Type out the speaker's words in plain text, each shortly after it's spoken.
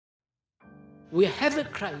We have a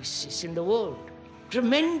crisis in the world,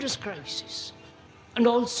 tremendous crisis, and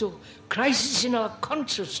also crisis in our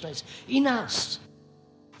consciousness, in us.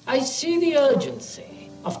 I see the urgency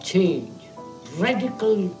of change,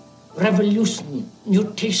 radical revolution,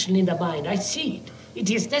 mutation in the mind. I see it. It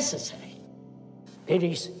is necessary. There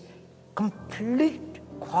is complete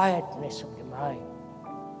quietness of the mind,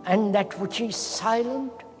 and that which is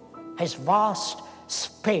silent has vast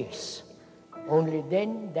space. Only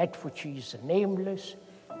then that which is nameless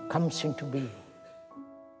comes into being.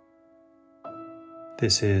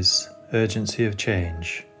 This is Urgency of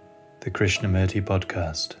Change, the Krishnamurti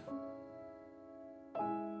podcast.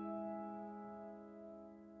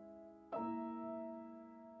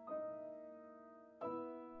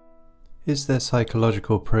 Is there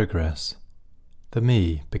psychological progress? The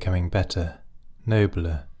me becoming better,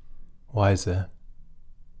 nobler, wiser?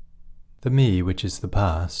 The me which is the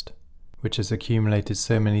past, which has accumulated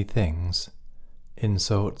so many things,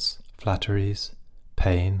 insults, flatteries,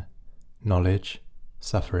 pain, knowledge,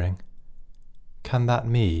 suffering, can that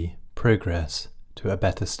me progress to a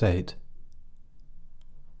better state?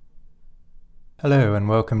 Hello and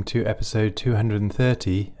welcome to episode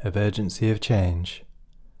 230 of Urgency of Change.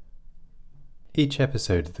 Each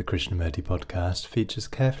episode of the Krishnamurti podcast features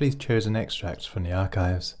carefully chosen extracts from the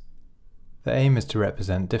archives. The aim is to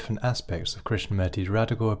represent different aspects of Krishnamurti's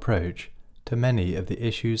radical approach to many of the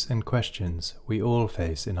issues and questions we all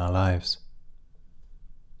face in our lives.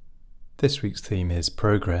 This week's theme is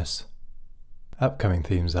progress. Upcoming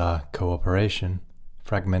themes are cooperation,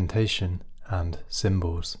 fragmentation, and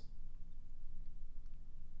symbols.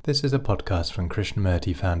 This is a podcast from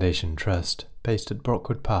Krishnamurti Foundation Trust, based at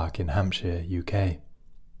Brockwood Park in Hampshire, UK.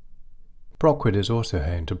 Brockwood is also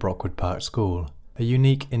home to Brockwood Park School, a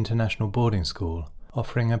unique international boarding school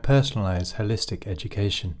offering a personalised holistic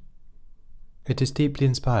education. It is deeply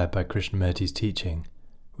inspired by Krishnamurti's teaching,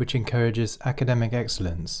 which encourages academic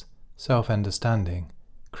excellence, self-understanding,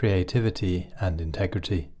 creativity and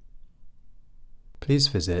integrity. Please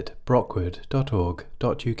visit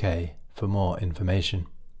brockwood.org.uk for more information.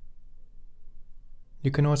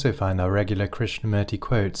 You can also find our regular Krishnamurti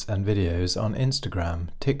quotes and videos on Instagram,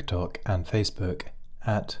 TikTok and Facebook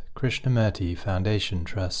at Krishnamurti Foundation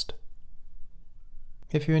Trust.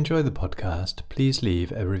 If you enjoy the podcast, please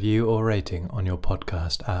leave a review or rating on your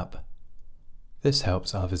podcast app. This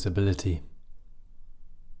helps our visibility.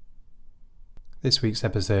 This week's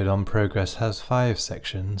episode on progress has 5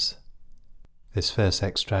 sections. This first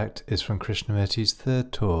extract is from Krishnamurti's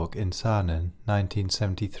third talk in Saanen,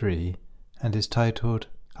 1973, and is titled,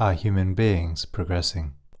 Are Human Beings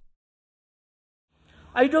Progressing?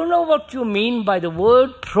 I don't know what you mean by the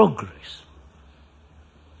word progress.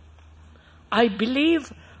 I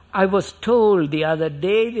believe I was told the other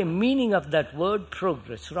day the meaning of that word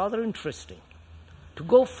progress, rather interesting, to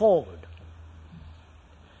go forward.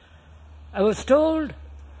 I was told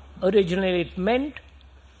originally it meant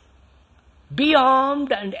be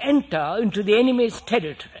armed and enter into the enemy's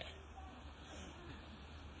territory.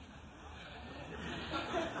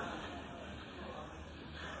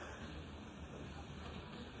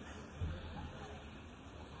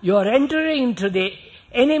 You are entering into the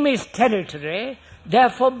enemy's territory,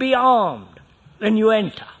 therefore be armed when you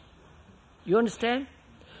enter. You understand?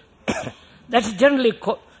 That's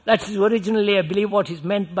originally, I believe, what is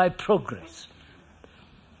meant by progress.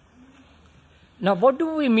 Now, what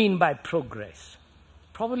do we mean by progress?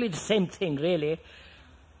 Probably the same thing, really.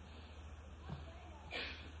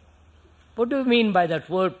 What do we mean by that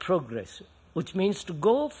word progress, which means to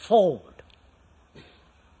go forward?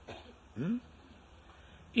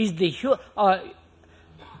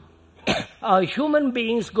 Are human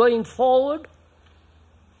beings going forward?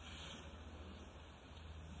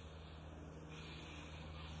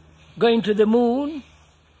 Going to the moon,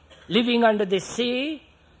 living under the sea,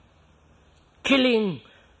 killing,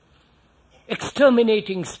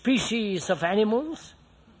 exterminating species of animals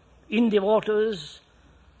in the waters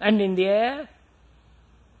and in the air,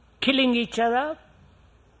 killing each other,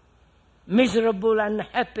 miserable,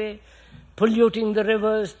 unhappy, polluting the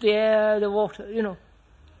rivers, the air, the water,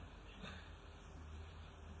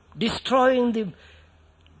 destroying the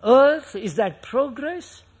earth. Is that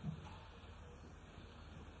progress?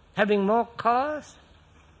 Having more cars,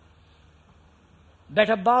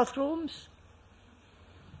 better bathrooms,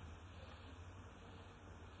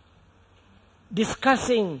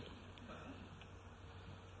 discussing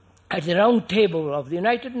at the round table of the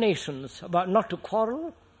United Nations about not to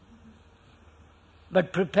quarrel,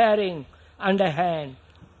 but preparing underhand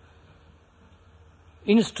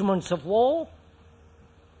instruments of war.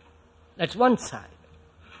 That's one side.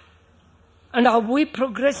 And are we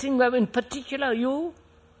progressing, in particular you?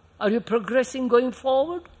 Are you progressing going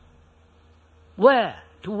forward? Where?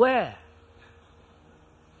 To where?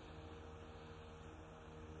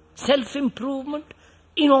 Self-improvement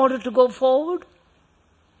in order to go forward?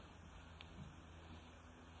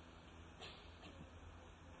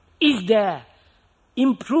 Is there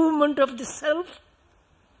improvement of the self?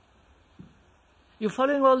 You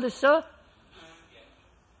following all this, sir?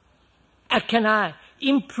 Can I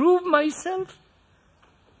improve myself?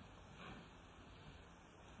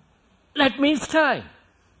 That means time.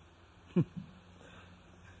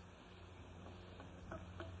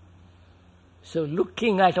 So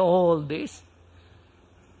looking at all this,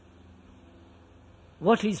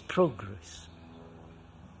 what is progress?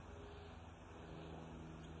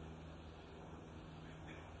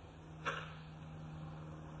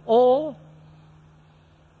 Or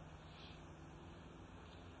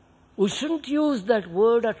we shouldn't use that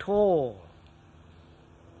word at all.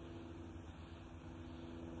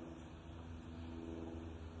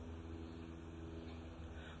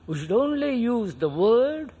 We should only use the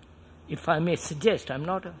word, if I may suggest, I'm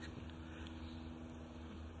not asking,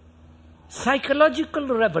 psychological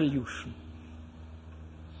revolution,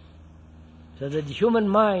 so that the human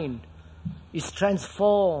mind is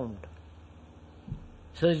transformed,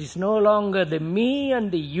 so that it's no longer the me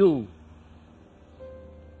and the you.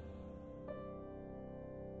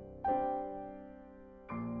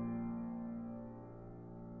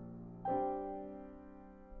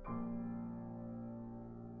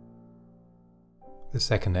 The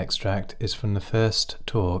second extract is from the first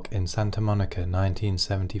talk in Santa Monica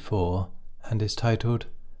 1974 and is titled,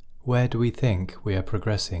 Where Do We Think We Are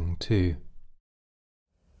Progressing To?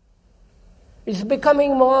 It's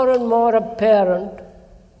becoming more and more apparent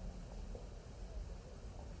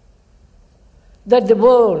that the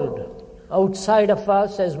world outside of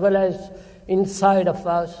us as well as inside of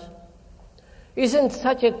us is in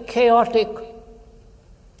such a chaotic,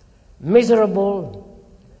 miserable,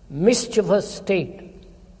 mischievous state.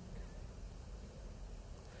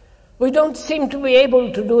 We don't seem to be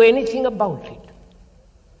able to do anything about it.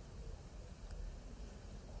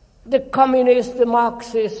 The communists, the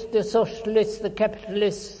Marxists, the socialists, the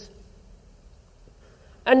capitalists,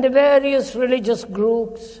 and the various religious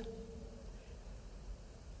groups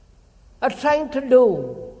are trying to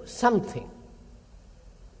do something.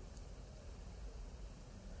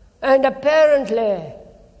 And apparently,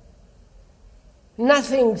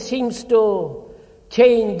 nothing seems to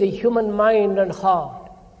change the human mind and heart.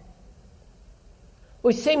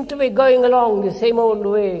 We seem to be going along the same old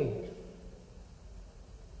way,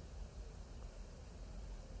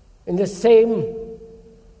 in the same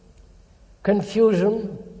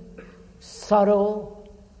confusion, sorrow,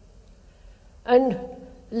 and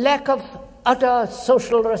lack of utter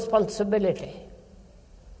social responsibility.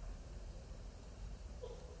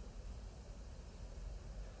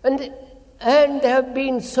 And there have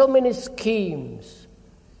been so many schemes.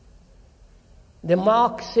 The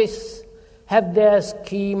Marxists have their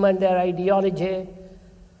scheme and their ideology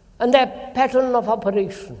and their pattern of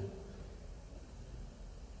operation.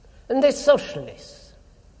 And the socialists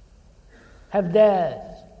have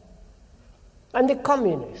theirs, and the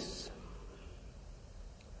communists.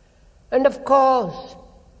 And of course,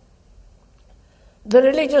 the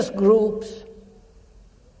religious groups,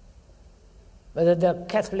 whether they're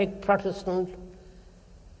Catholic, Protestant,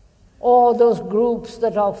 or those groups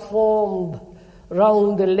that are formed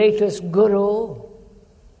around the latest guru,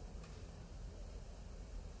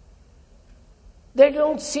 they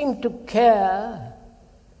don't seem to care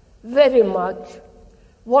very much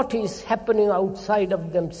what is happening outside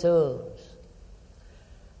of themselves.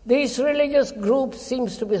 These religious groups seem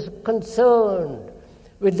to be concerned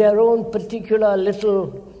with their own particular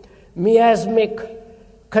little miasmic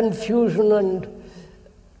confusion and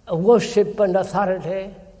worship and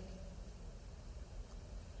authority.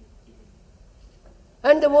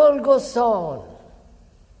 And the world goes on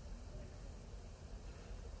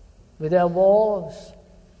with their wars,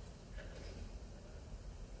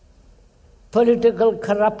 political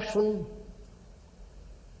corruption,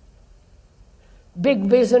 big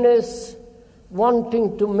business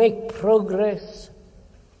wanting to make progress,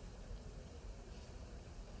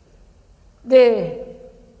 the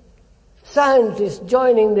scientists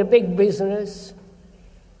joining the big business,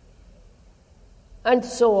 and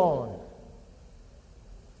so on,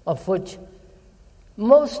 of which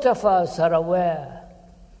most of us are aware.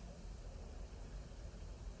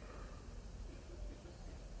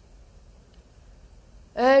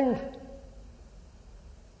 And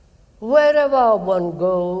wherever one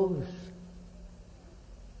goes,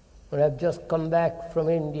 when I've just come back from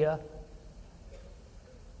India,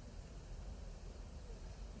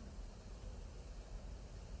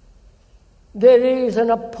 there is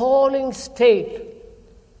an appalling state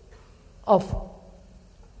of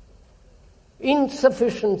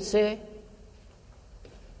insufficiency,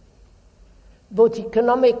 both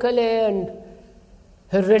economically and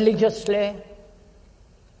religiously,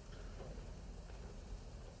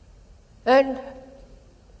 and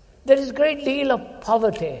there is a great deal of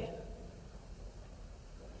poverty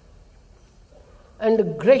and a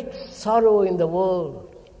great sorrow in the world.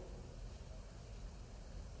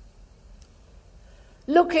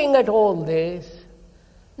 Looking at all this,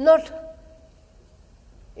 not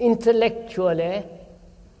intellectually,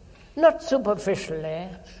 not superficially,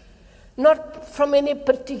 not from any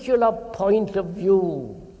particular point of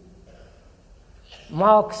view,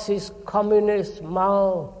 Marxist, communist,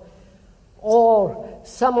 Mao, or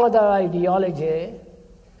some other ideology,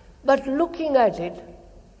 but looking at it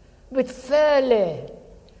with fairly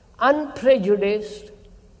unprejudiced,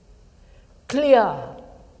 clear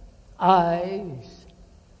eyes,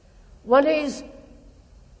 one is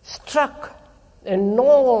struck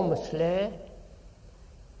enormously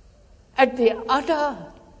at the utter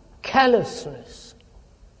callousness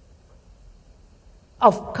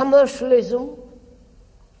of commercialism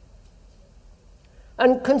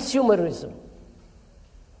and consumerism.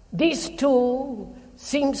 These two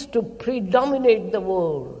seems to predominate the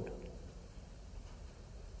world.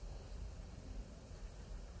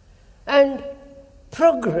 And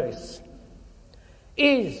progress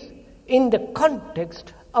is in the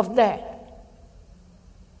context of that.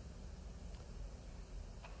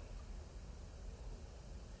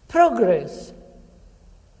 Progress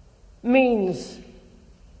means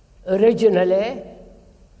originally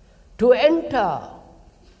to enter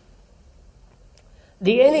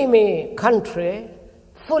the enemy country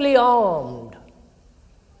fully armed.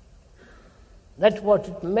 That's what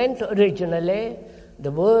it meant originally,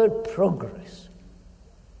 the word progress.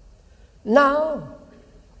 Now,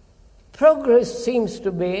 progress seems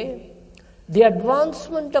to be the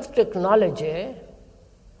advancement of technology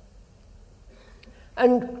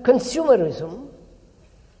and consumerism,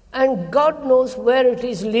 and God knows where it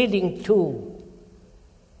is leading to.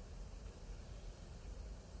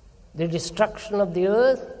 The destruction of the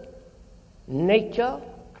earth, nature,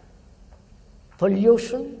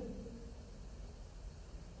 pollution,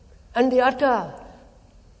 and the utter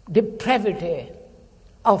depravity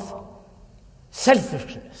of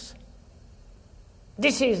selfishness.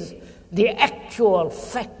 This is the actual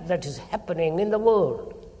fact that is happening in the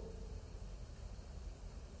world.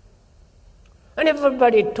 And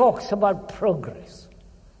everybody talks about progress.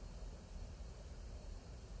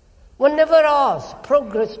 One never asks,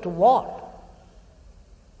 progress to what?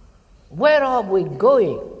 Where are we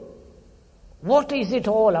going? What is it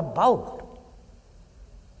all about?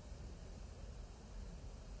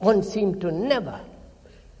 One seems to never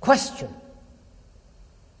question.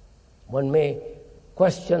 One may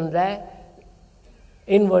question that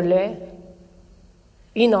inwardly,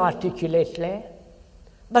 inarticulately,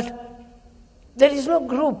 but there is no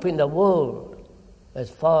group in the world, as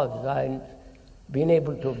far as I've been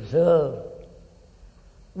able to observe,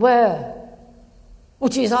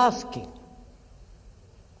 which is asking,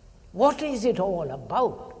 what is it all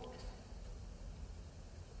about?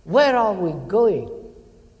 Where are we going?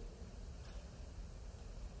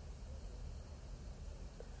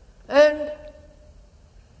 And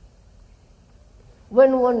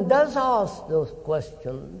when one does ask those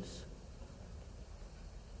questions,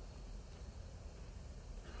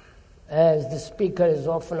 as the speaker has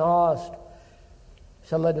often asked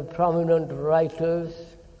some of the prominent writers,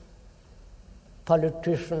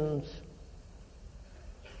 politicians,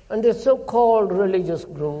 and the so-called religious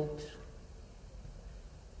groups,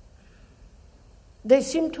 they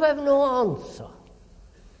seem to have no answer.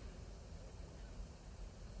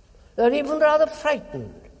 They're even rather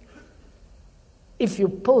frightened if you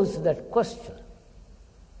pose that question.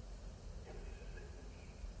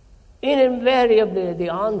 Invariably, the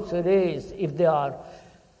answer is, if they are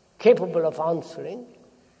capable of answering,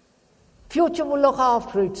 future will look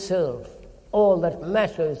after itself. All that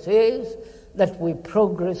matters is that we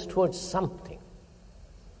progress towards something.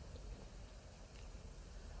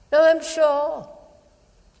 Now, I'm sure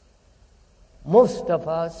most of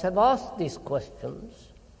us have asked these questions.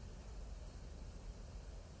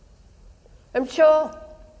 I'm sure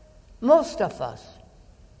most of us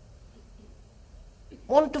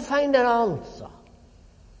want to find an answer,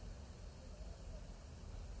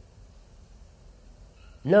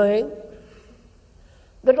 knowing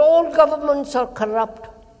that all governments are corrupt,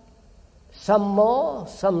 some more,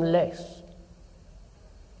 some less.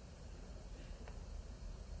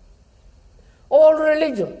 All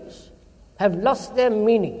religions have lost their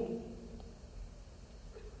meaning.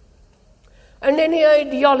 And any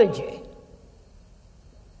ideology,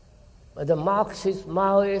 whether Marxist,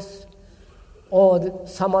 Maoist, or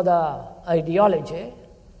some other ideology,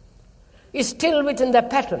 is still within the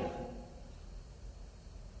pattern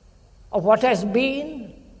of what has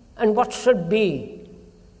been and what should be.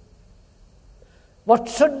 What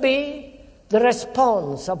should be the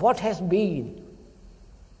response of what has been.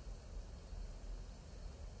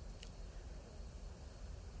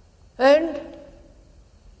 And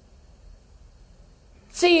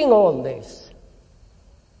seeing all this,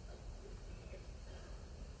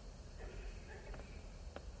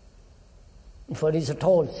 if it is at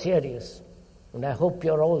all serious, and I hope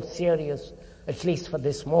you're all serious, at least for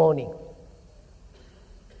this morning,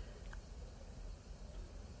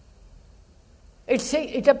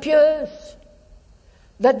 it appears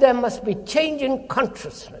that there must be change in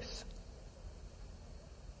consciousness.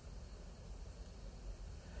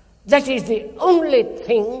 That is the only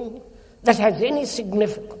thing that has any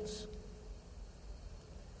significance.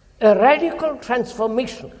 A radical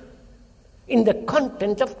transformation in the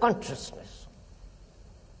content of consciousness.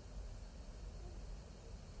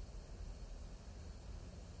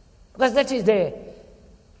 Because that is the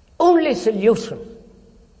only solution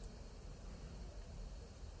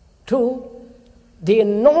to the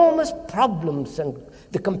enormous problems and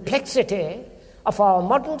the complexity of our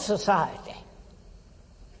modern society.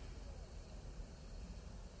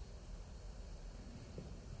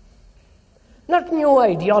 Not new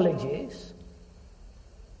ideologies,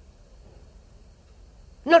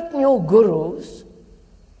 not new gurus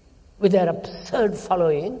with their absurd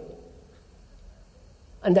following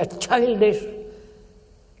and their childish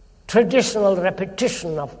traditional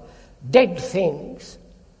repetition of dead things,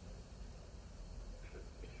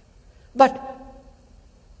 but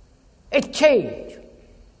a change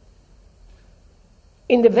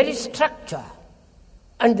in the very structure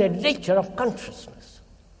and the nature of consciousness,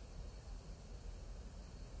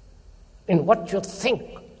 in what you think,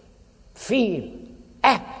 feel,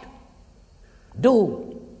 act,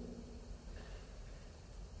 do,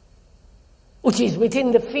 which is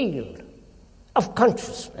within the field of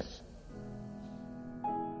consciousness.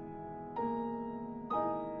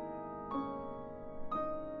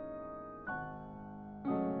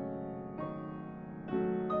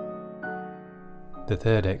 The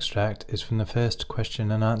third extract is from the first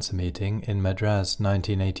question and answer meeting in Madras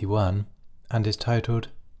 1981 and is titled,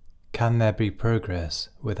 "Can there be progress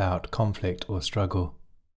without conflict or struggle?"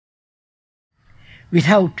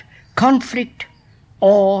 Without conflict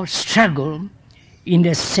or struggle, in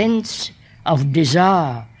the sense of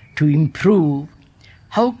desire to improve,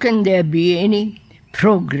 how can there be any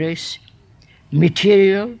progress,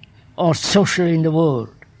 material or social, in the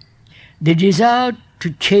world? The desire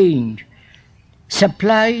to change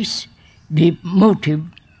supplies the motive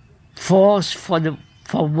force for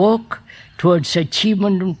work towards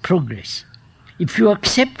achievement and progress. If you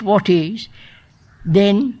accept what is,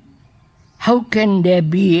 then how can there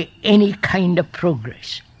be any kind of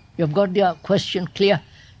progress? You've got the question clear?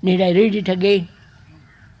 Need I read it again?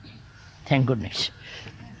 Thank goodness.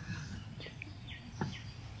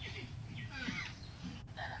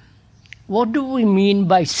 What do we mean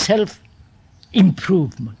by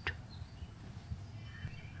self-improvement?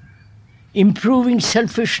 Improving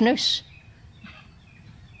selfishness,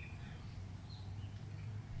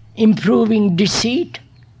 improving deceit,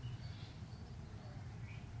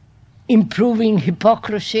 improving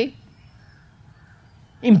hypocrisy,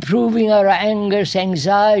 improving our angers,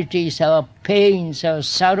 anxieties, our pains, our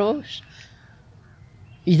sorrows.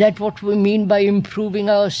 Is that what we mean by improving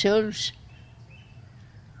ourselves?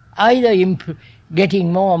 Either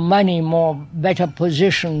getting more money, more better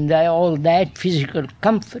position, all that, physical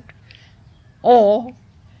comfort, or,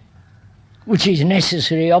 which is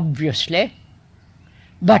necessary obviously,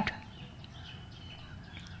 but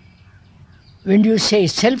when you say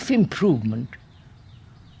self-improvement,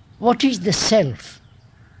 what is the self?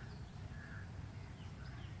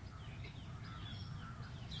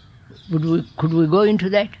 Could we go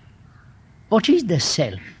into that? What is the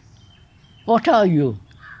self? What are you?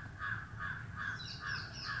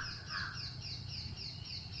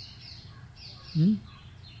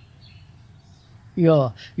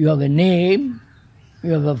 You have a name,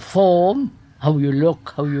 you have a form, how you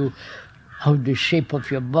look, how the shape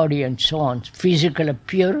of your body and so on, physical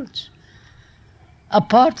appearance.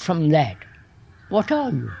 Apart from that, what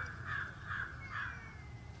are you?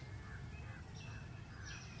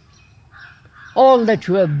 All that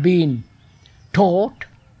you have been taught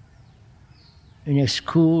in a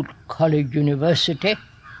school, college, university,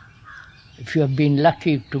 if you have been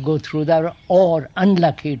lucky to go through that or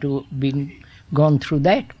unlucky to be gone through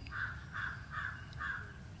that,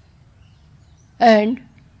 and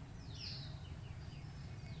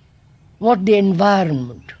what the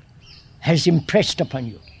environment has impressed upon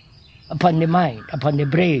you, upon the mind, upon the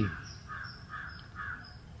brain.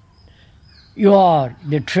 You are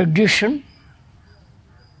the tradition,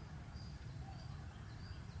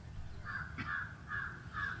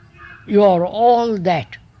 you are all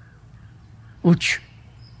that which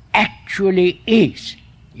actually is.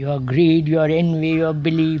 Your greed, your envy, your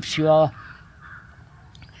beliefs, your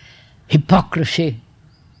hypocrisy,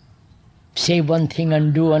 say one thing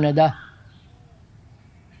and do another,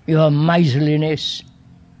 your miserliness,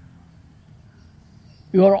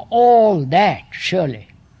 you are all that, surely.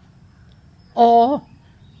 Or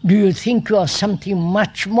do you think you are something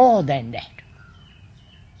much more than that?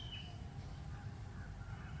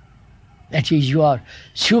 That is your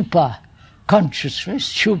super consciousness,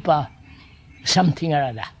 super something or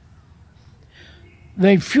other.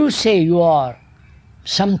 When if you say you are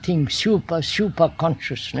something super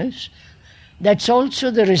consciousness, that's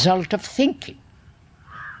also the result of thinking.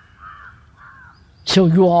 So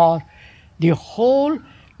you are the whole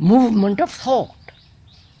movement of thought.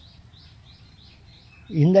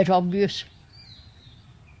 Isn't that obvious?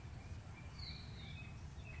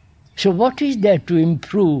 So what is there to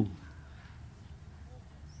improve?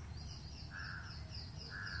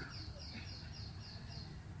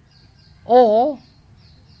 Or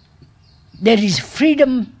there is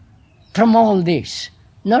freedom from all this,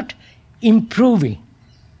 not improving.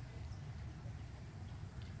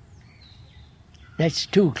 That's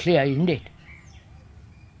too clear, isn't it?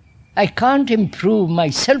 I can't improve my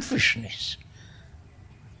selfishness,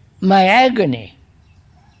 my agony,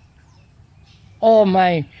 or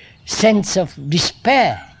my sense of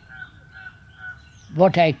despair.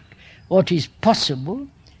 What is possible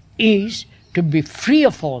is to be free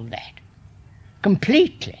of all that,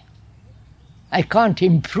 completely. I can't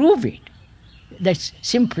improve it. That's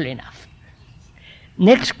simple enough.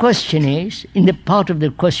 Next question is, in the part of the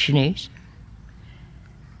question is,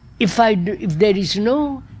 if there is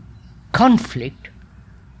no conflict,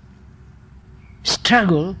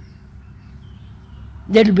 struggle,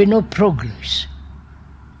 there will be no progress.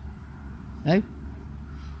 Right?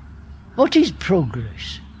 What is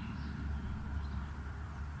progress?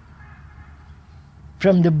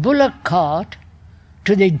 From the bullock cart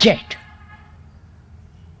to the jet,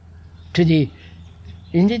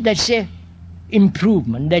 that's a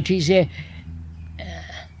improvement, that is a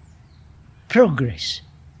progress,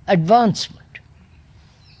 advancement.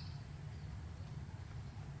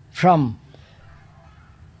 From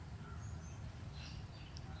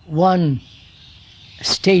one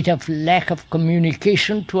state of lack of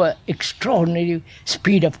communication to an extraordinary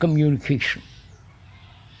speed of communication.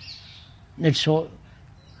 That's all.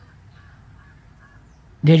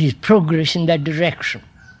 There is progress in that direction.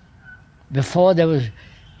 Before there was,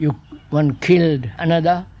 one killed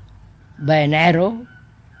another by an arrow.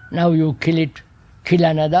 Now you kill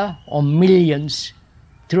another, or millions,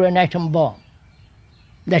 through an atom bomb.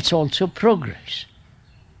 That's also progress,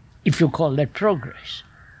 if you call that progress.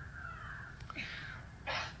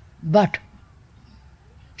 But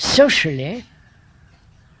socially,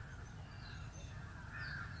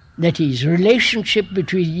 that is, relationship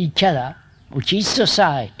between each other, which is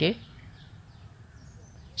society,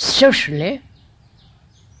 socially,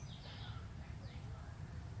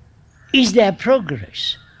 is there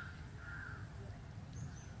progress?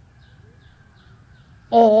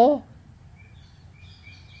 Or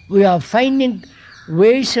we are finding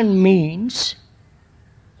ways and means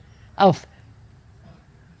of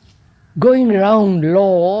going around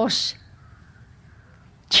laws,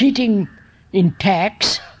 cheating in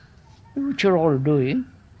tax, which you're all doing,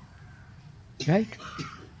 right?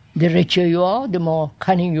 The richer you are, the more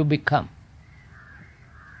cunning you become.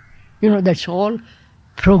 That's all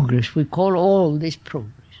progress. We call all this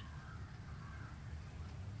progress.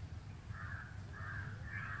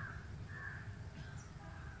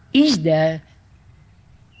 Is there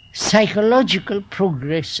psychological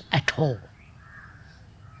progress at all?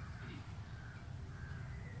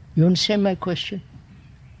 You understand my question?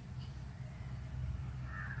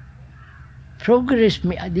 Progress,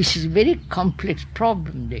 this is a very complex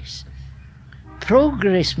problem, this.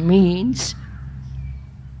 Progress means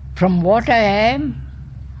from what I am,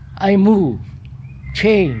 I move,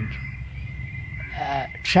 change,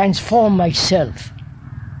 transform myself.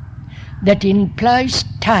 That implies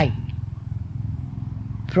time.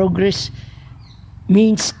 Progress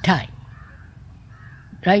means time.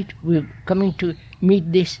 Right? We're coming to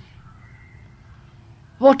meet this.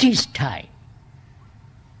 What is time?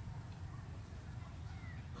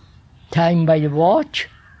 Time by the watch,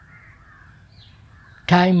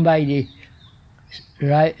 time by the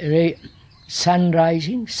sun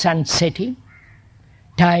rising, sun setting,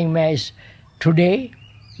 time as today,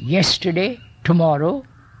 yesterday, tomorrow,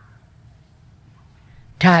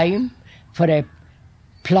 time for a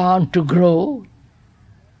plant to grow,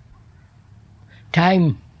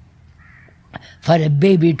 time for a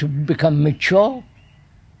baby to become mature,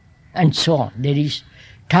 and so on. There is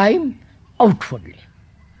time outwardly,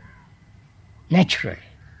 naturally.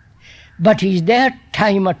 But is there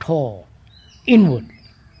time at all inwardly?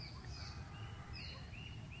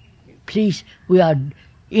 Please, we are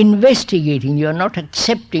investigating, you are not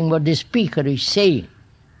accepting what the speaker is saying.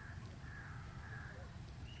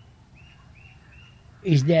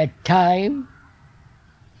 Is there time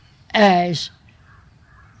as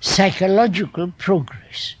psychological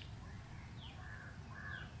progress?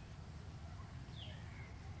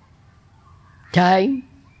 Time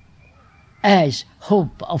as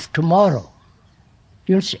hope of tomorrow.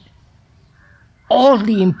 You see, all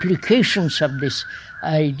the implications of this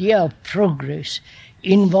idea of progress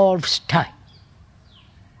involves time.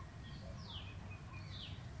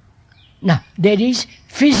 Now, there is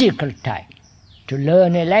physical time. To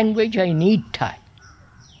learn a language, I need time.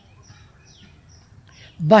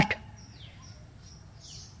 But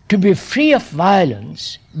to be free of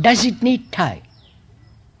violence, does it need time?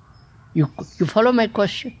 You follow my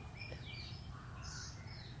question?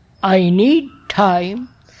 I need time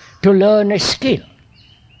to learn a skill,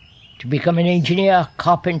 to become an engineer, a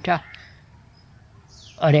carpenter,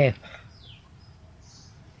 or a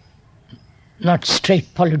not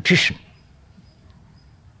straight politician.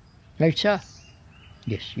 Right, sir?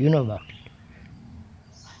 Yes, you know about it.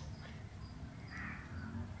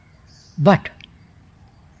 But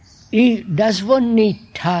does one need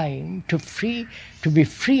time to be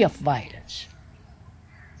free of violence?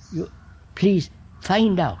 You please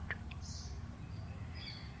find out.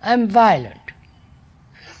 I'm violent.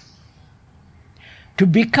 To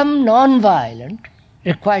become non-violent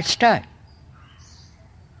requires time.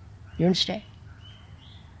 You understand?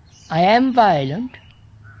 I am violent.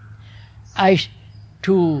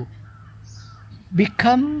 To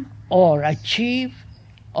become or achieve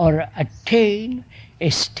or attain a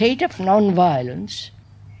state of non-violence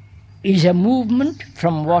is a movement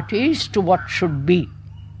from what is to what should be.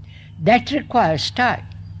 That requires time.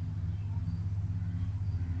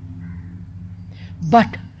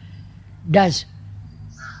 But does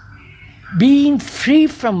being free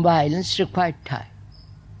from violence require time?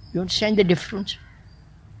 You understand the difference?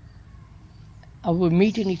 Are we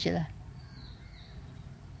meeting each other?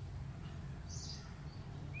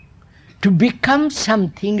 To become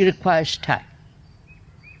something requires time.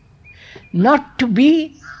 Not to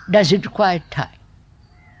be, does it require time?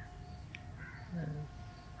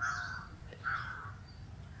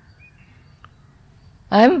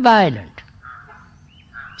 I am violent.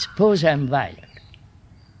 Suppose I am violent.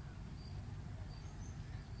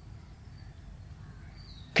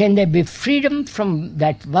 Can there be freedom from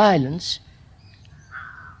that violence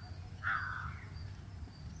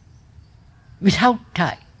without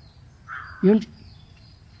time?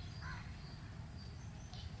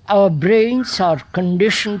 Our brains are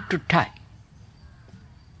conditioned to time.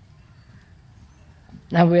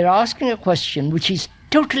 Now we're asking a question which is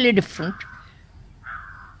totally different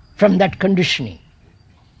from that conditioning,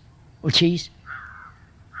 which is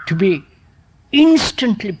to be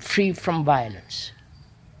instantly free from violence.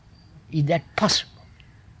 Is that possible?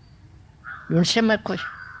 You understand my question?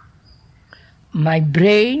 My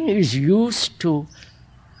brain is used to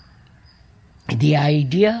the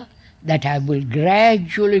idea that I will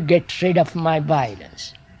gradually get rid of my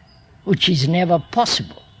violence, which is never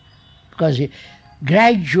possible, because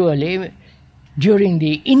gradually, during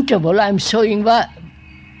the interval, I'm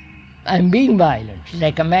being violent. It's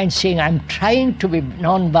like a man saying, I'm trying to be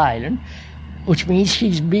non-violent, which means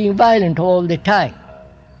he's being violent all the time.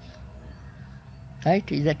 Right?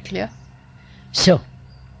 Is that clear? So,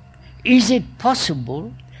 is it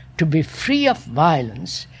possible to be free of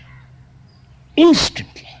violence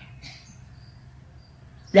instantly?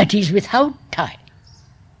 That is, without time.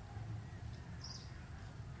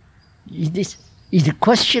 Is the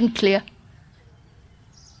question clear?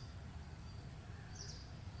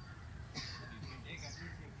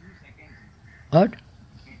 What?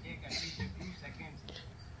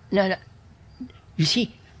 No. You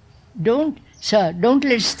see, don't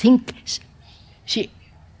let's think. See,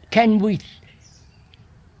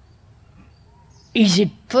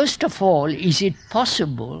 first of all, is it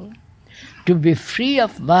possible to be free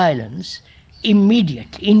of violence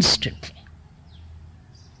immediately, instantly?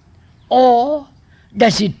 Or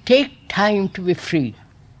does it take time to be free?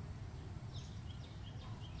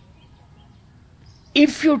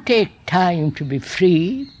 if you take time to be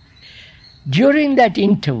free, during that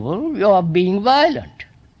interval you are being violent.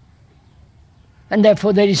 And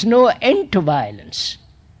therefore there is no end to violence.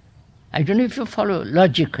 I don't know if you follow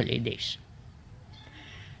logically this.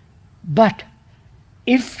 But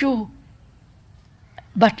is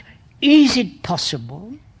it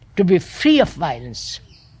possible to be free of violence?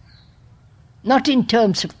 Not in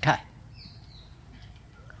terms of time.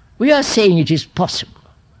 We are saying it is possible,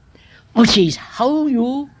 which is how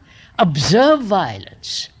you observe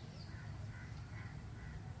violence.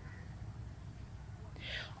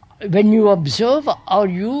 When you observe, are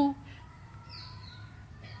you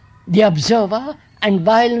the observer and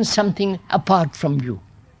violence something apart from you?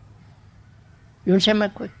 You understand my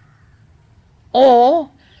question?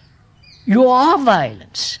 Or you are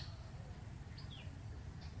violence.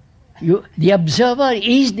 The observer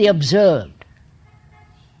is the observed.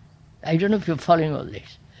 I don't know if you're following all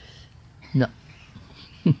this. No.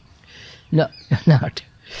 No, you're not.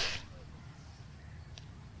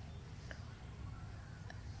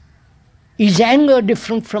 Is anger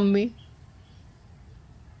different from me?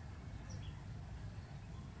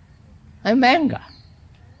 I'm anger.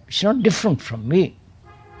 It's not different from me.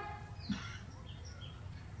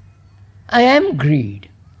 I am greed.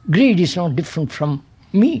 Greed is not different from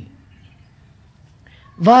me.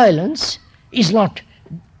 Violence is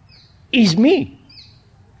me.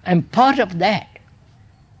 I'm part of that.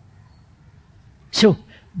 So,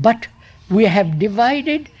 but we have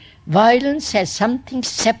divided violence as something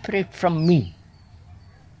separate from me.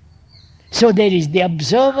 So there is the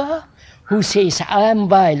observer who says, I am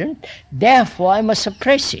violent, therefore I must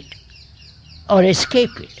suppress it or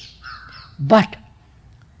escape it. But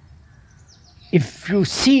if you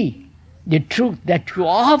see the truth that you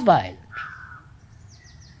are violent,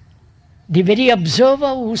 the very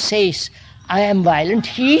observer who says, I am violent,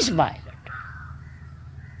 he is violent.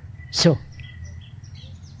 So,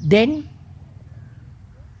 then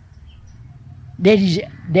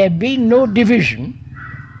there being no division,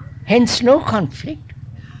 hence no conflict,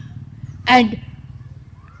 and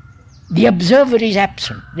the observer is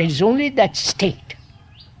absent. There is only that state.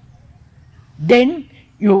 Then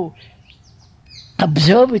you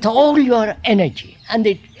observe with all your energy, and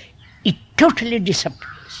it totally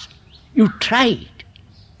disappears. You try it.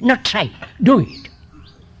 Not try, do it.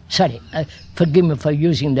 Sorry, forgive me for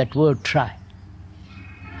using that word try.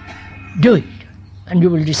 Do it, and you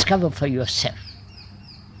will discover for yourself.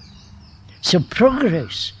 So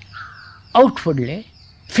progress outwardly,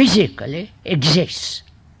 physically exists,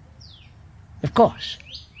 of course.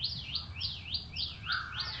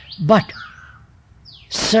 But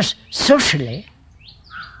socially,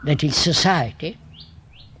 that is society,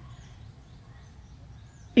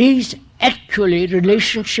 is actually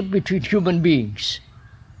relationship between human beings.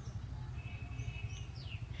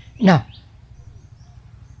 Now,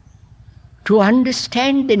 to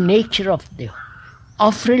understand the nature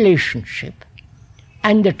of relationship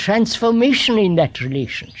and the transformation in that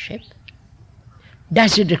relationship,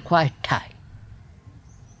 does it require time?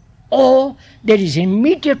 Or there is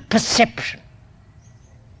immediate perception,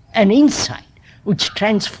 an insight which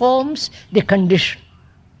transforms the condition?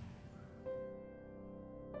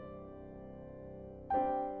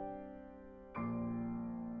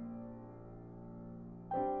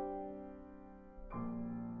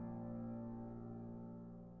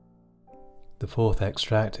 The fourth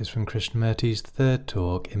extract is from Krishnamurti's third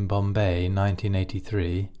talk in Bombay,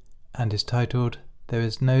 1983, and is titled, There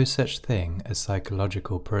is no such thing as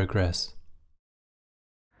psychological progress.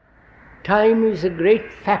 Time is a great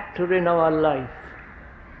factor in our life.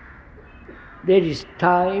 There is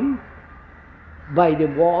time by the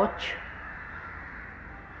watch,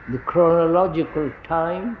 the chronological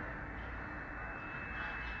time,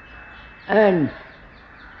 and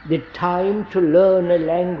the time to learn a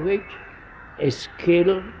language, a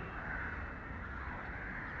skill,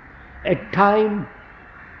 a time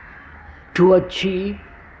to achieve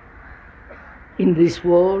in this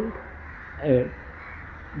world,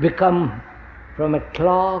 become from a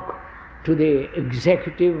clerk to the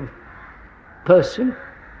executive person,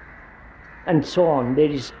 and so on. There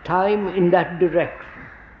is time in that direction.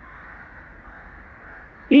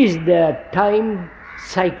 Is there time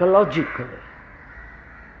psychologically,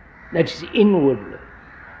 that is inwardly?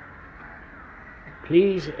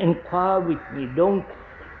 Please inquire with me. Don't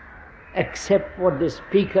accept what the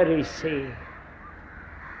speaker is saying.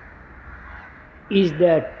 Is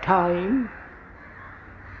there time,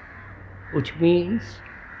 which means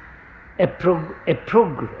a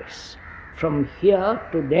progress from here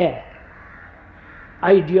to there,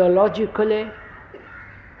 ideologically,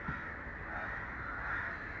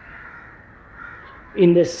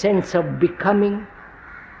 in the sense of becoming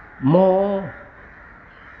more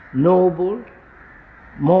noble,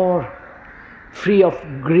 more free of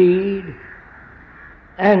greed,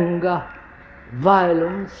 anger,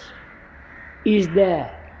 violence, is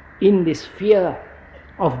there in the sphere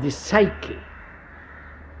of the psyche.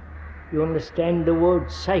 You understand the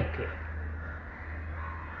word psyche?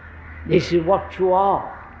 This is what you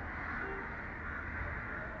are.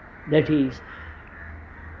 That is,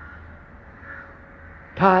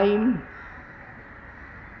 time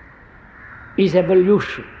is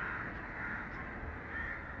evolution.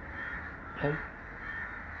 Right?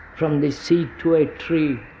 From the seed to a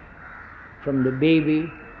tree, from the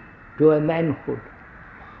baby to a manhood,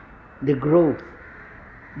 the growth,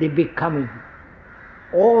 the becoming,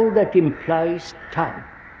 all that implies time.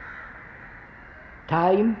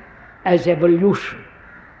 Time as evolution.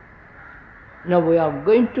 Now we are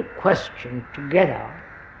going to question together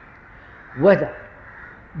whether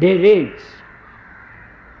there is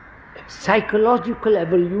psychological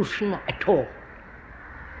evolution at all.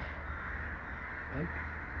 Right?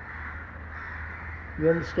 You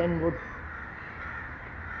understand what?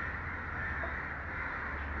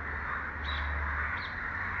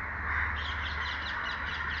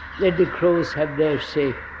 Let the crows have their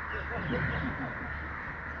say.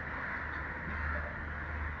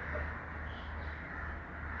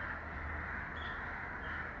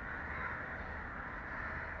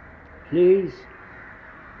 Please,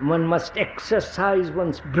 one must exercise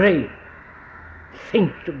one's brain,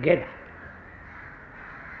 think together.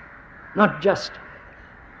 Not just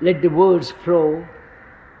let the words flow,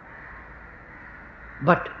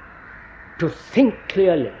 but to think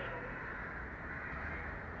clearly.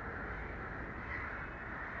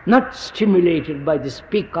 Not stimulated by the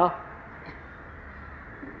speaker,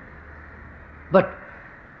 but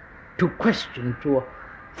to question, to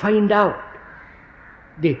find out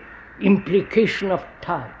the implication of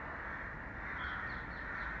time.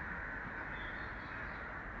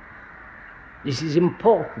 This is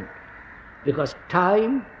important because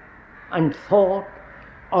time and thought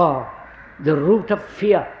are the root of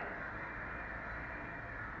fear.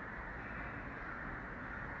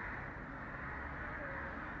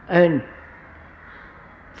 And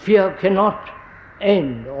fear cannot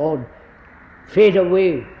end or fade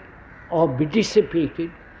away or be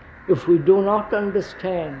dissipated if we do not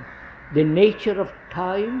understand the nature of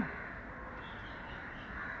time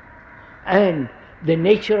and the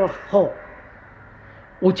nature of thought,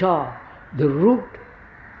 which are the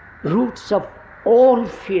roots of all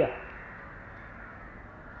fear.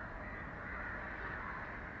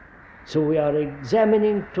 So we are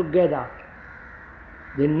examining together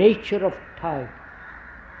the nature of time.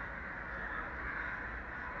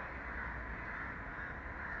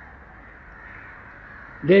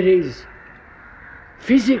 There is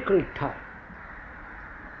physical time,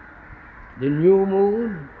 the new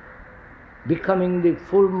moon becoming the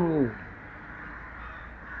full moon,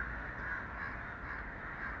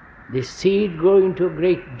 the seed growing to a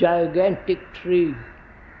great gigantic tree.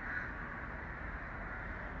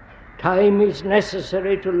 Time is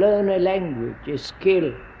necessary to learn a language, a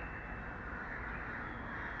skill.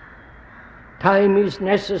 Time is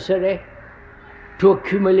necessary to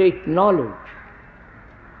accumulate knowledge.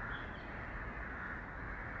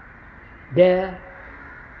 There,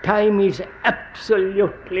 time is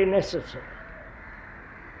absolutely necessary.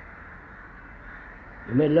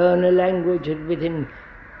 You may learn a language within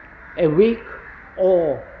a week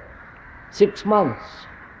or 6 months.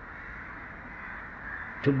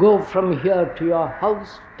 To go from here to your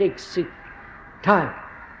house takes time,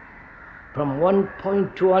 from one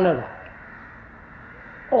point to another.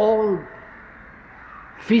 All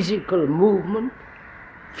physical movement,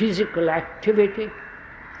 physical activity,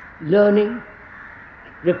 learning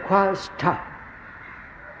requires time.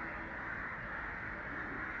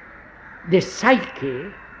 The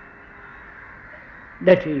psyche,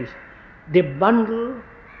 that is, the bundle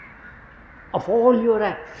of all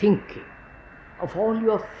your thinking, of all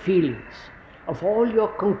your feelings, of all your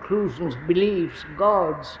conclusions, beliefs,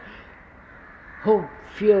 gods, hope,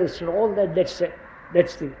 fears, and all that, that's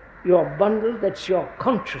your bundle, that's your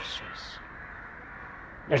consciousness.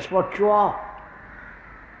 That's what you are.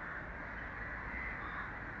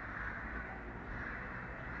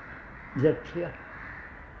 Is that clear?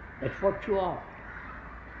 That's what you are.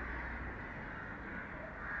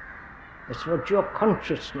 That's what your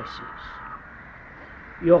consciousness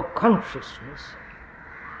is. Your consciousness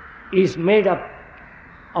is made up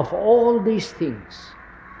of all these things: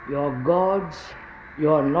 your gods,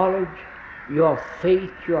 your knowledge, your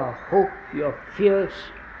faith, your hope, your fears,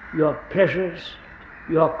 your pleasures,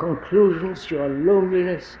 your conclusions, your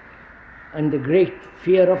loneliness, and the great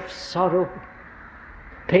fear of sorrow,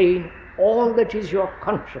 pain, all that is your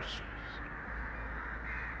consciousness.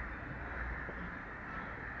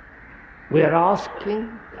 We are asking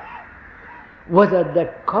whether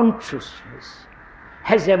that consciousness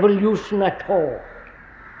has evolution at all.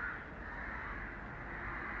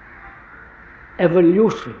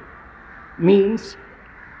 Evolution means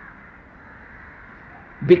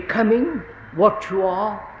becoming what you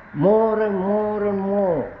are more and more and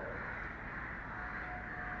more.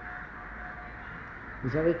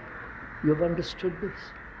 Is that it? You've understood this?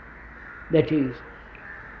 That is,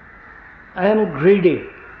 I am greedy,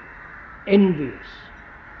 envious,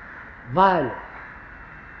 violent.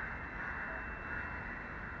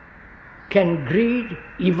 Can greed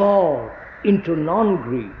evolve into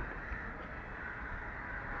non-greed?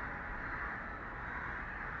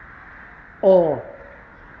 Or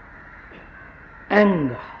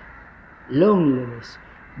anger, loneliness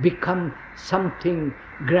become something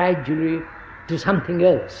gradually to something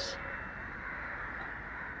else?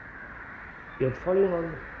 You're following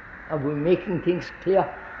on? Are we making things clear?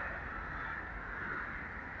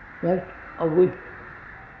 Right? Are we?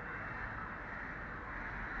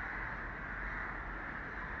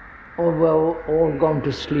 Or we're all gone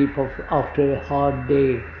to sleep after a hard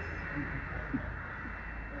day?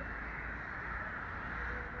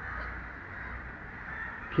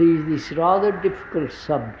 Please, this rather difficult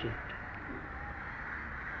subject,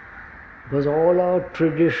 because all our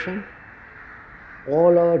tradition,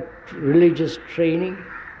 all our religious training,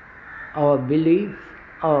 our belief,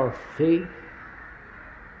 our faith,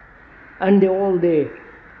 and all the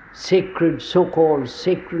sacred, so-called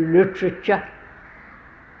sacred literature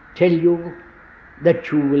tell you that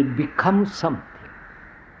you will become something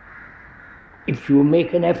if you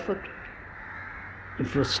make an effort,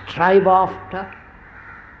 if you strive after,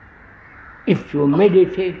 if you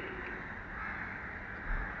meditate.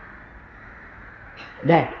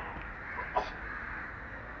 That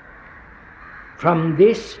from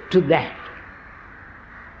this to that,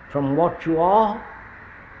 from what you are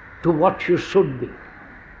to what you should be,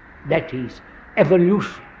 that is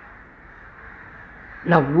evolution.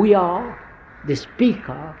 Now we are, the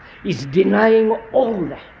speaker is denying all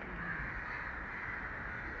that.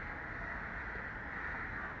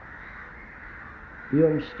 You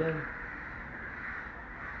understand?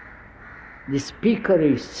 The speaker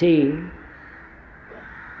is saying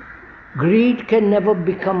greed can never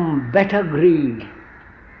become better greed.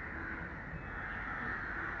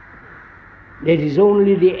 There is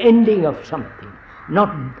only the ending of something,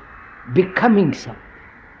 not becoming something.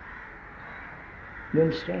 You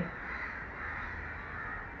understand?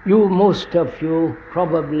 You, most of you,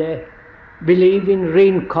 probably believe in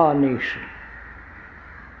reincarnation.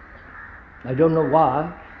 I don't know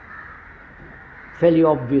why. Fairly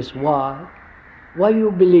obvious why. Why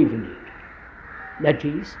you believe in it? That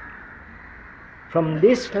is, from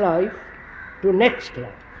this life to next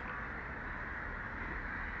life,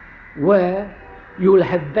 where you will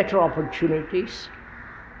have better opportunities,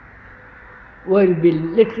 where you will be a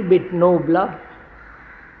little bit nobler,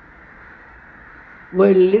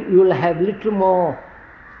 where you will have little more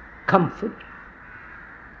comfort,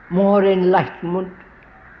 more enlightenment.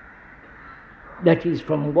 That is,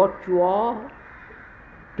 from what you are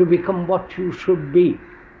to become what you should be.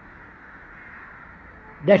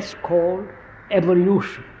 That's called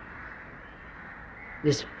evolution.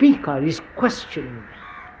 The speaker is questioning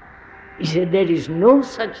that. He said there is no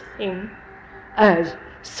such thing as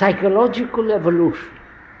psychological evolution.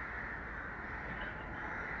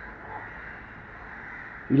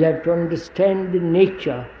 You have to understand the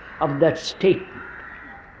nature of that statement,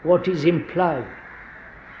 what is implied.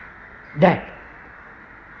 That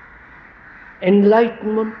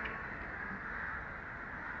enlightenment,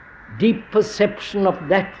 deep perception of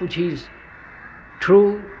that which is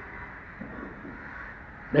true,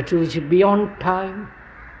 that which is beyond time,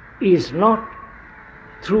 is not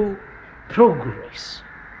through progress,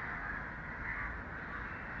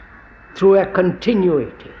 through a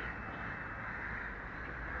continuity.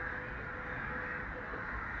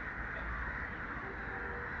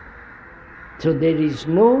 So there is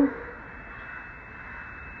no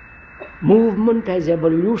movement as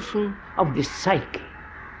evolution of the psyche.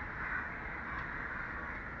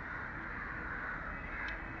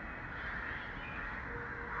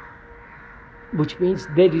 Which means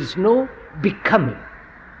there is no becoming.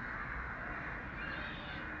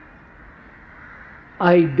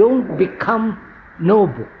 I don't become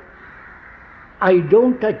noble. I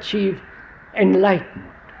don't achieve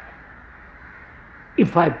enlightenment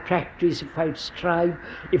if I practice, if I strive,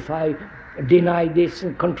 if I deny this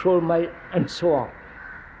and control and so on,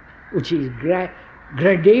 which is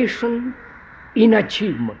gradation in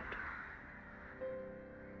achievement.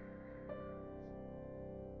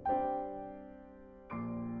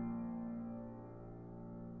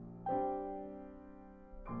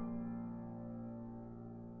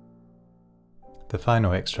 The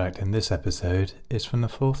final extract in this episode is from the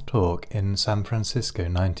fourth talk in San Francisco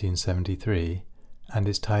 1973 and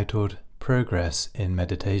is titled Progress in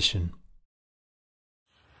Meditation.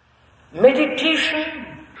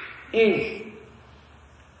 Meditation is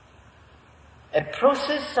a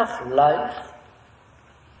process of life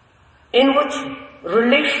in which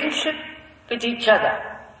relationship with each other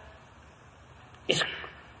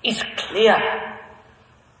is clear,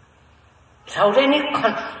 without any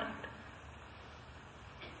conflict.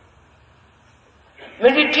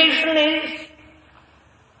 Meditation is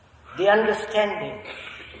the understanding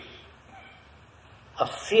of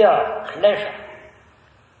fear, pleasure.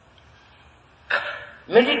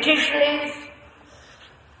 Meditation is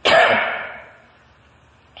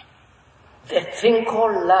the thing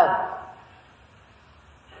called love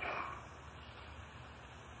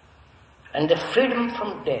and the freedom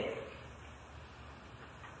from death,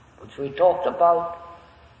 which we talked about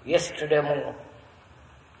yesterday morning.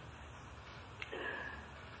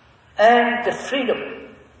 And the freedom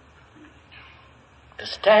to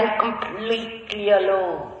stand completely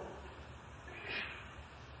alone.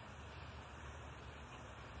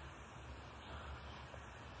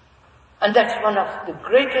 And that's one of the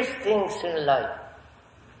greatest things in life.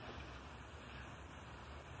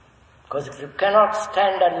 Because if you cannot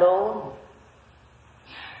stand alone,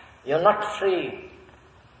 you're not free.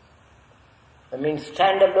 I mean,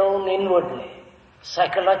 stand alone inwardly,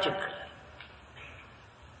 psychologically.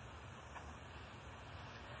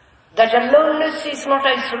 That aloneness is not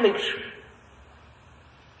isolation,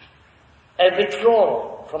 a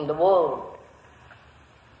withdrawal from the world.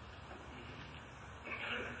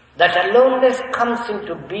 That aloneness comes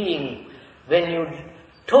into being when you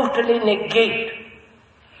totally negate,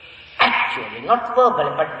 actually, not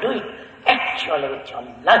verbally, but do it actually with your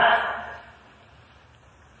life,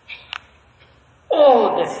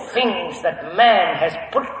 all the things that man has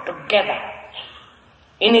put together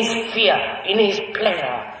in his fear, in his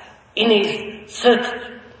pleasure, in his search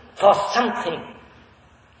for something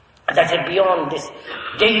that is beyond this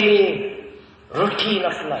daily routine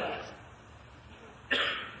of life.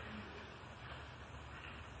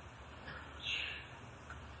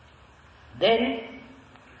 Then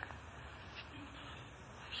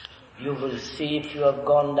you will see, if you have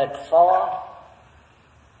gone that far,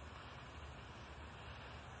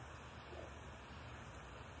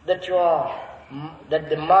 that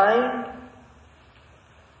the mind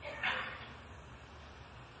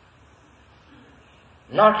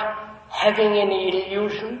not having any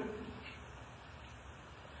illusion,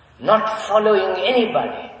 not following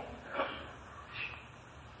anybody,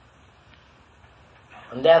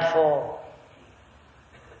 and therefore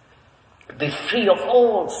be free of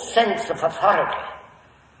all sense of authority.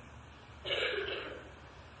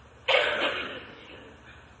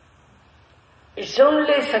 It's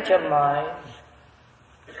only such a mind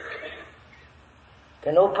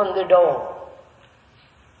can open the door.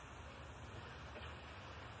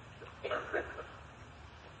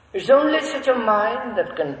 It's only such a mind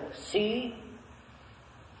that can see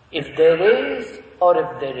if there is or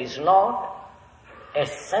if there is not a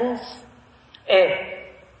sense, a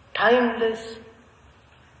timeless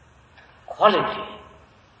quality.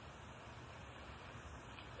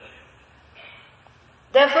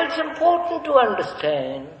 Therefore it's important to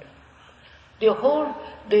understand the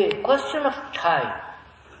question of time.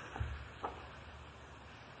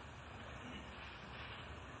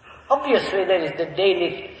 Obviously there is the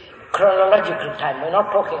daily chronological time. We're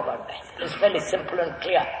not talking about that. It's very simple and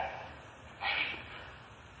clear.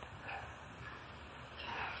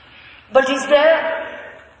 But is there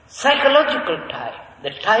psychological time,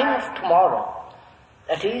 the time of tomorrow?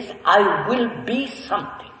 That is, I will be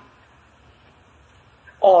something.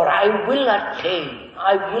 Or I will attain,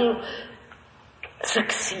 I will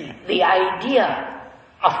succeed. The idea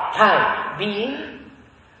of time being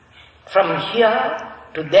from here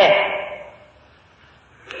to there.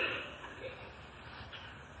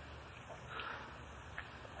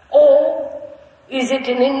 Or is it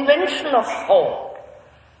an invention of thought?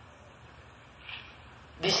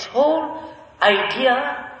 This whole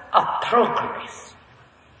idea of progress.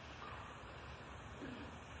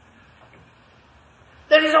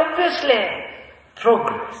 There is obviously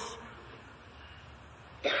progress.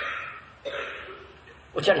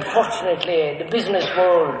 which unfortunately the business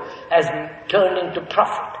world has turned into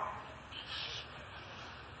profit.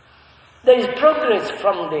 There is progress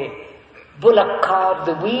from the bullock cart,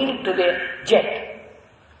 the wheel, to the jet.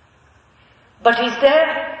 But is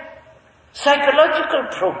there psychological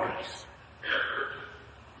progress?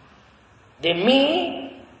 The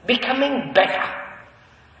me becoming better,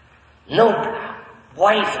 nobler,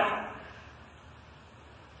 wiser.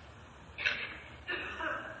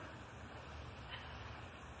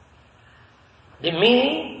 The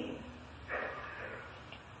me,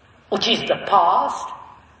 which is the past,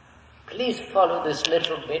 please follow this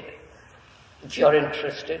little bit if you're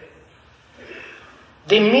interested.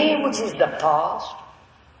 The me which is the past,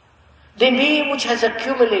 the me which has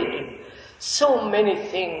accumulated so many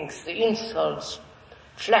things, the insults,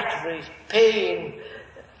 flatteries, pain,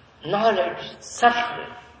 knowledge, suffering.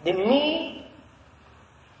 The me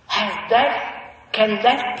can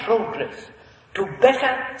that progress to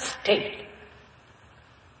better state?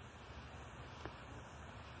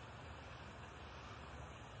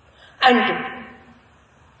 And to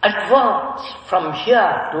advance from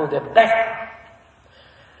here to the better,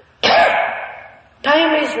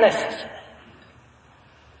 time is necessary.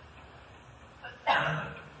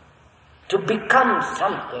 To become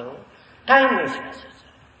something, time is necessary.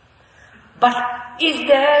 But is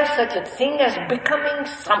there such a thing as becoming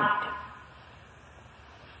something?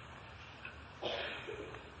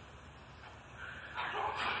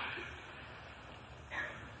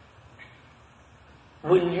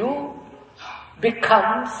 Will you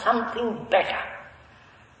become something better?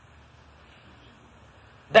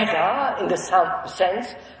 Better in the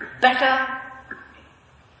sense, better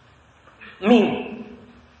me.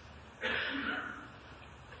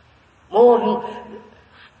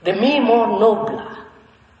 The me more nobler.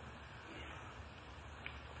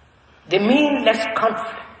 The me less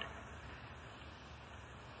conflict.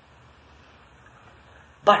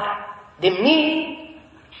 But the me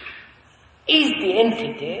is the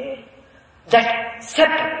entity that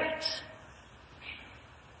separates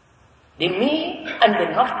the me and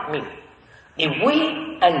the not me, the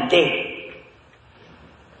we and they.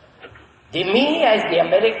 The me as the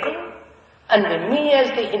American and the me as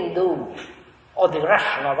the Hindu or the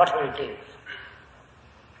Russian or whatever it is.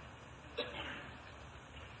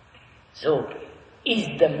 So,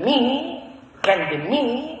 can the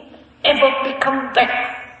me ever become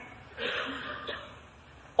better?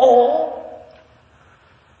 Or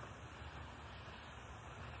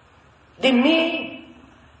the me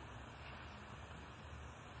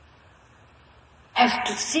has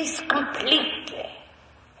to cease completely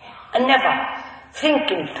and never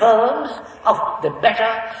think in terms of the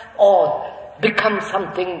better or become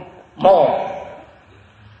something more.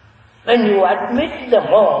 When you admit the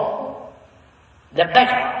more, the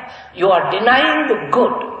better, you are denying the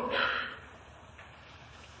good.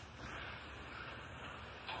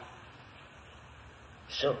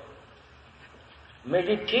 So,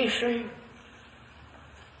 meditation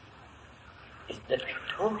is the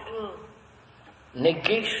total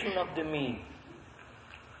negation of the me.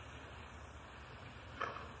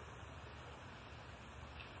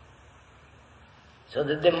 So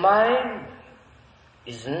that the mind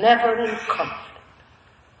is never in conflict.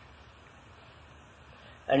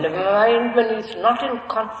 And the mind, when it's not in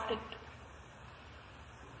conflict,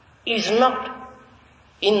 is not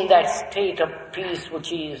in that state of peace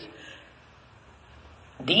which is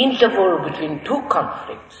the interval between two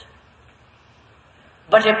conflicts,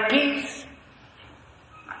 but a peace,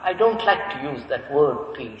 I don't like to use that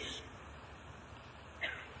word peace,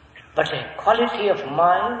 but a quality of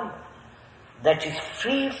mind that is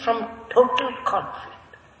free from total conflict.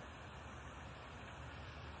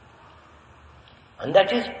 And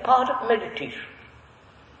that is part of meditation.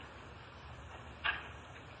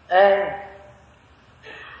 And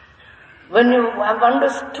when you have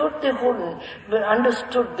understood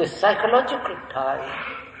the psychological tie,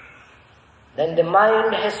 then the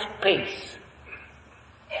mind has space.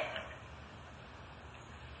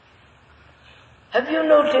 Have you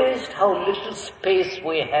noticed how little space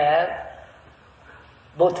we have,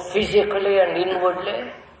 both physically and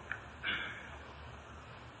inwardly?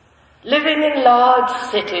 Living in large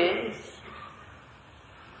cities,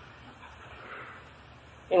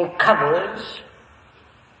 in cupboards,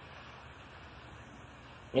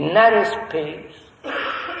 in narrow space,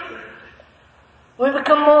 we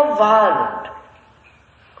become more violent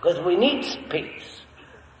because we need space,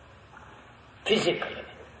 physically.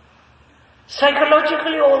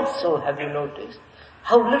 Psychologically also, have you noticed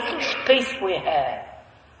how little space we have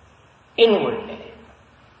inwardly?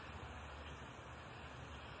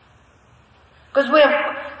 Because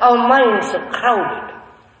our minds are crowded.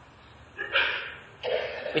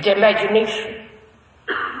 with imagination,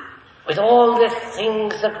 with all the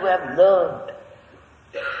things that we have learned,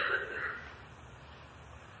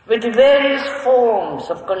 with the various forms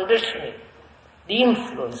of conditioning, the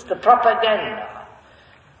influence, the propaganda.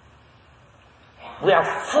 We are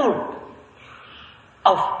full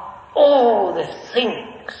of all the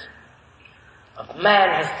things that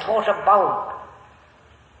man has thought about,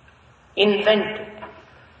 invented,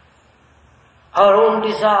 our own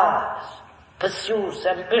desires, pursuits,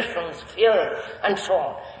 ambitions, fears, and so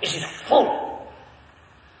on. It is full.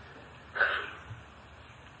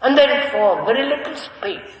 And therefore, very little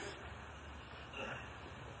space.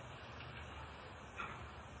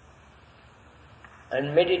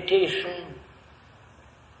 And meditation,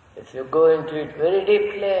 if you go into it very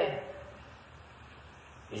deeply,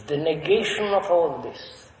 is the negation of all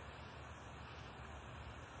this.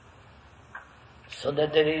 So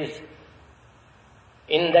that there is,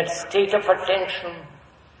 in that state of attention,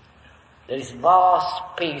 there is vast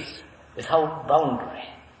space without boundary.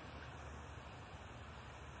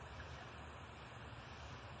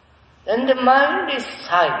 Then the mind is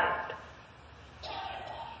silent.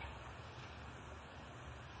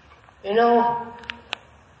 You know,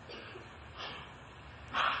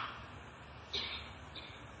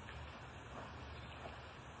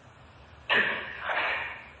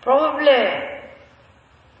 probably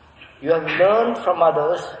you have learned from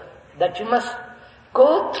others that you must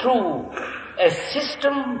go through a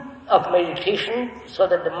system of meditation so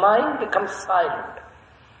that the mind becomes silent.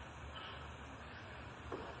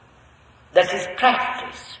 That is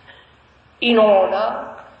practice in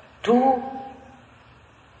order to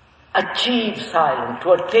achieve silence,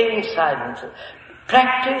 to attain silence.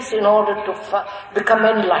 Practice in order to become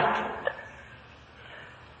enlightened,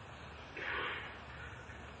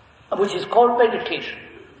 which is called meditation.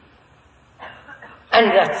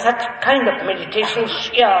 And that such kind of meditation is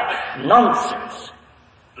sheer nonsense.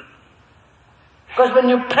 Because when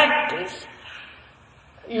you practice,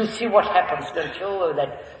 you see what happens, don't you?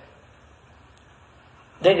 That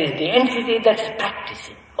there is the entity that is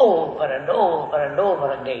practicing over and over and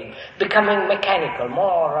over again, becoming mechanical,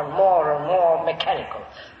 more and more and more mechanical,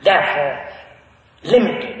 therefore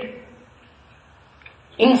limited,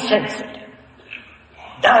 insensitive,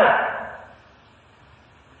 dull.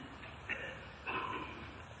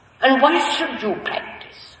 And why should you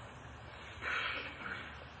practice?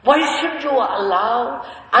 Why should you allow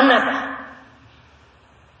another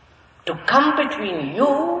to come between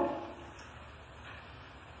you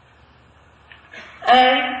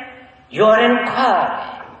and your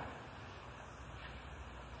inquiry?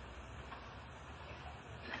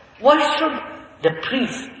 Why should the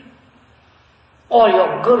priest or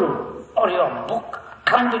your guru or your book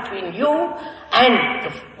come between you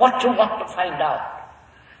and what you want to find out?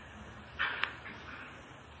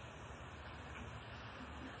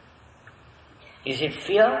 Is it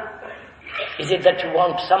fear? Is it that you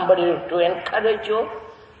want somebody to encourage you?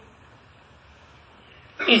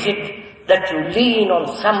 Is it that you lean on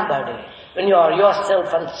somebody when you are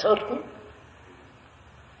yourself uncertain?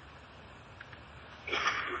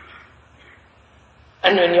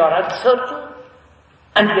 And when you are uncertain,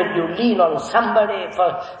 and when you lean on somebody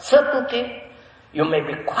for certainty, you may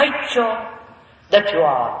be quite sure that you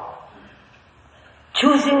are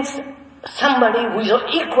choosing somebody who is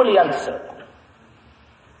equally uncertain.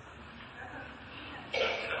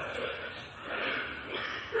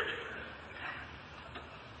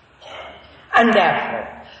 And therefore,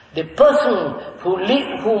 the person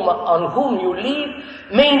on whom you lean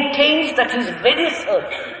maintains that he is very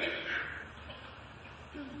certain.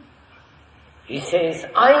 He says,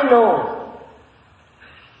 I know,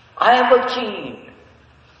 I have achieved,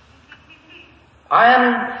 I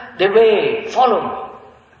am the way, follow me.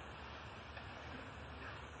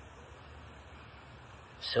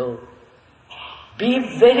 So, be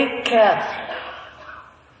very careful.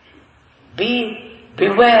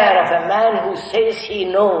 Beware of a man who says he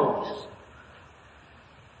knows.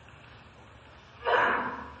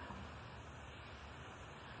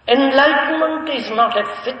 Enlightenment is not a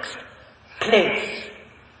fixed place.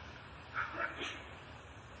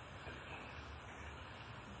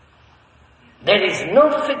 There is no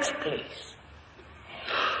fixed place.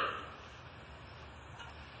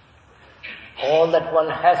 All that one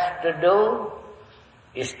has to do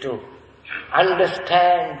is to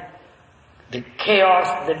understand the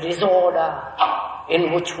chaos, the disorder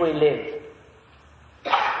in which we live.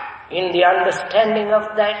 In the understanding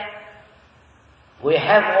of that, we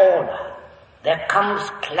have order. There comes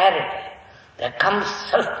clarity. There comes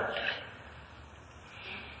certainty.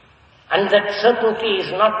 And that certainty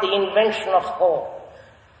is not the invention of thought.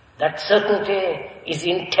 That certainty is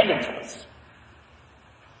intelligence.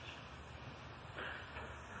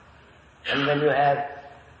 And when you have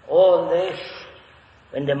all this,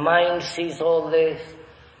 when the mind sees all this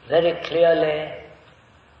very clearly,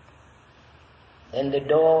 then the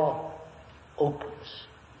door opens.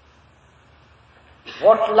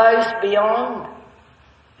 What lies beyond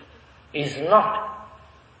is not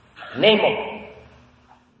nameable.